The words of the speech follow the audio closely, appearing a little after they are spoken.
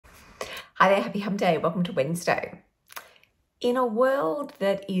Hi there, happy hump day. Welcome to Wednesday. In a world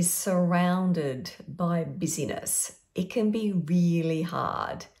that is surrounded by busyness, it can be really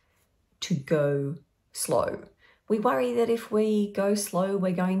hard to go slow. We worry that if we go slow,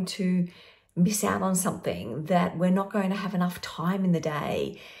 we're going to miss out on something, that we're not going to have enough time in the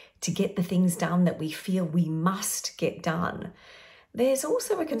day to get the things done that we feel we must get done. There's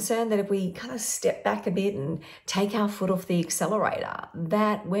also a concern that if we kind of step back a bit and take our foot off the accelerator,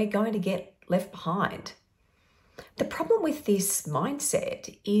 that we're going to get left behind. The problem with this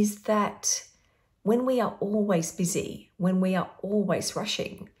mindset is that when we are always busy, when we are always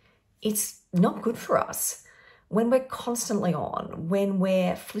rushing, it's not good for us. When we're constantly on, when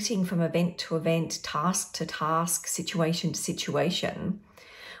we're flitting from event to event, task to task, situation to situation,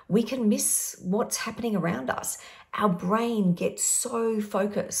 we can miss what's happening around us. Our brain gets so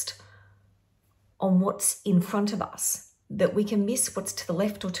focused on what's in front of us that we can miss what's to the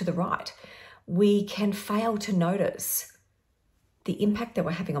left or to the right. We can fail to notice the impact that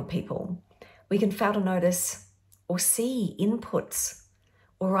we're having on people. We can fail to notice or see inputs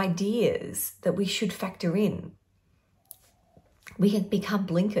or ideas that we should factor in. We can become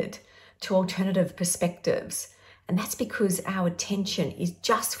blinkered to alternative perspectives, and that's because our attention is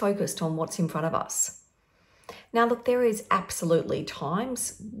just focused on what's in front of us. Now, look, there is absolutely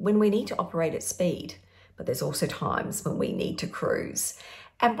times when we need to operate at speed, but there's also times when we need to cruise.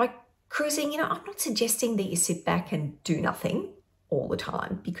 And by cruising, I'm not suggesting that you sit back and do nothing all the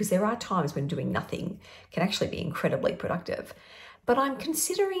time, because there are times when doing nothing can actually be incredibly productive. But I'm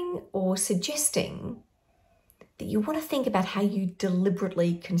considering or suggesting that you want to think about how you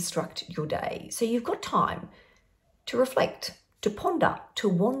deliberately construct your day. So you've got time to reflect, to ponder, to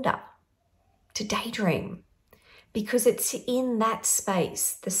wander, to daydream, because it's in that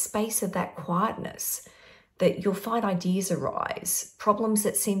space, the space of that quietness, that you'll find ideas arise, problems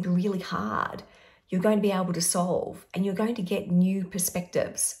that seemed really hard, you're going to be able to solve, and you're going to get new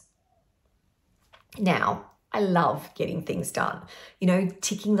perspectives. Now, I love getting things done,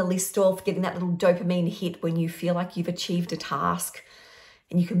 ticking the list off, getting that little dopamine hit when you feel like you've achieved a task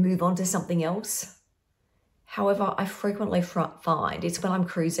and you can move on to something else. However, I frequently find it's when I'm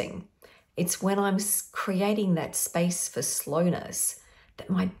cruising, it's when I'm creating that space for slowness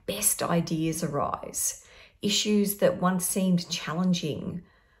that my best ideas arise. Issues that once seemed challenging,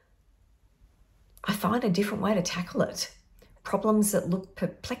 I find a different way to tackle it. Problems that look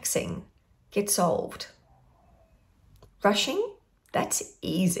perplexing get solved. Rushing, that's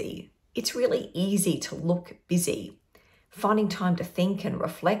easy. It's really easy to look busy. Finding time to think and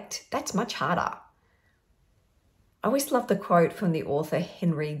reflect, that's much harder. I always love the quote from the author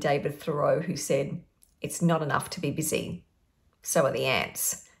Henry David Thoreau, who said, "It's not enough to be busy. So are the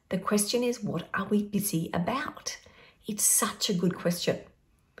ants." The question is, what are we busy about? It's such a good question,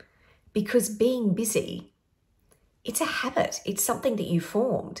 because being busy, it's a habit. It's something that you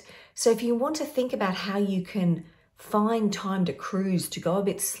formed. So if you want to think about how you can find time to cruise, to go a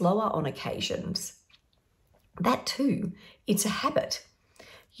bit slower on occasions, that too, it's a habit.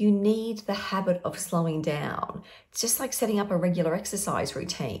 You need the habit of slowing down. It's just like setting up a regular exercise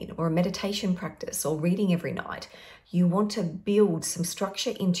routine or a meditation practice or reading every night. You want to build some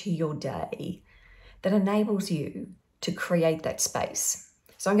structure into your day that enables you to create that space.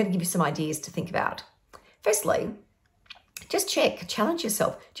 So I'm going to give you some ideas to think about. Firstly, just challenge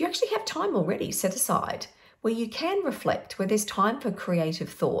yourself. Do you actually have time already set aside where you can reflect, where there's time for creative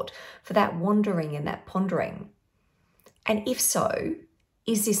thought, for that wandering and that pondering? And if so,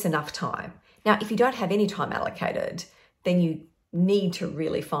 is this enough time? Now, if you don't have any time allocated, then you need to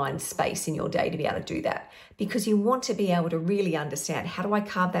really find space in your day to be able to do that, because you want to be able to really understand, how do I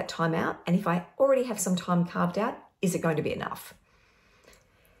carve that time out? And if I already have some time carved out, is it going to be enough?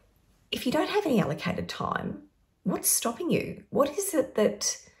 If you don't have any allocated time, what's stopping you? What is it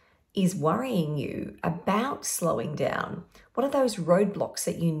that is worrying you about slowing down? What are those roadblocks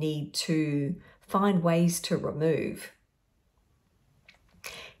that you need to find ways to remove?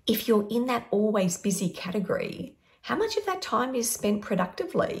 If you're in that always busy category, how much of that time is spent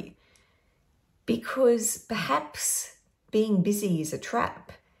productively? Because perhaps being busy is a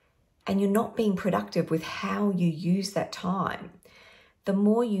trap and you're not being productive with how you use that time. The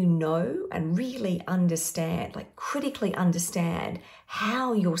more you know and really understand, like critically understand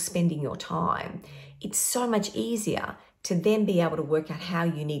how you're spending your time, it's so much easier to then be able to work out how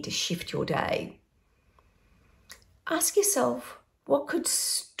you need to shift your day. Ask yourself, what could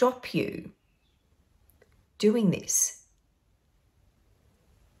stop you doing this?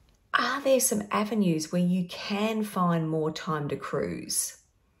 Are there some avenues where you can find more time to cruise?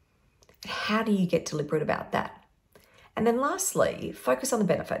 How do you get deliberate about that? And then lastly, focus on the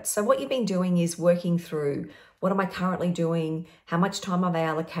benefits. So what you've been doing is working through, what am I currently doing? How much time have I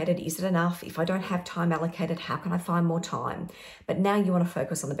allocated? Is it enough? If I don't have time allocated, how can I find more time? But now you want to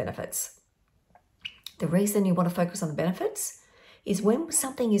focus on the benefits. The reason you want to focus on the benefits is when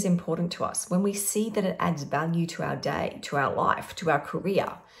something is important to us, when we see that it adds value to our day, to our life, to our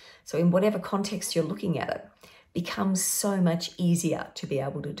career. So in whatever context you're looking at it, becomes so much easier to be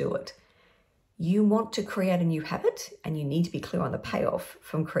able to do it. You want to create a new habit, and you need to be clear on the payoff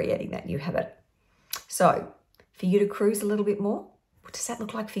from creating that new habit. So for you to cruise a little bit more, what does that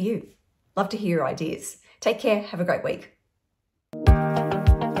look like for you? Love to hear your ideas. Take care. Have a great week.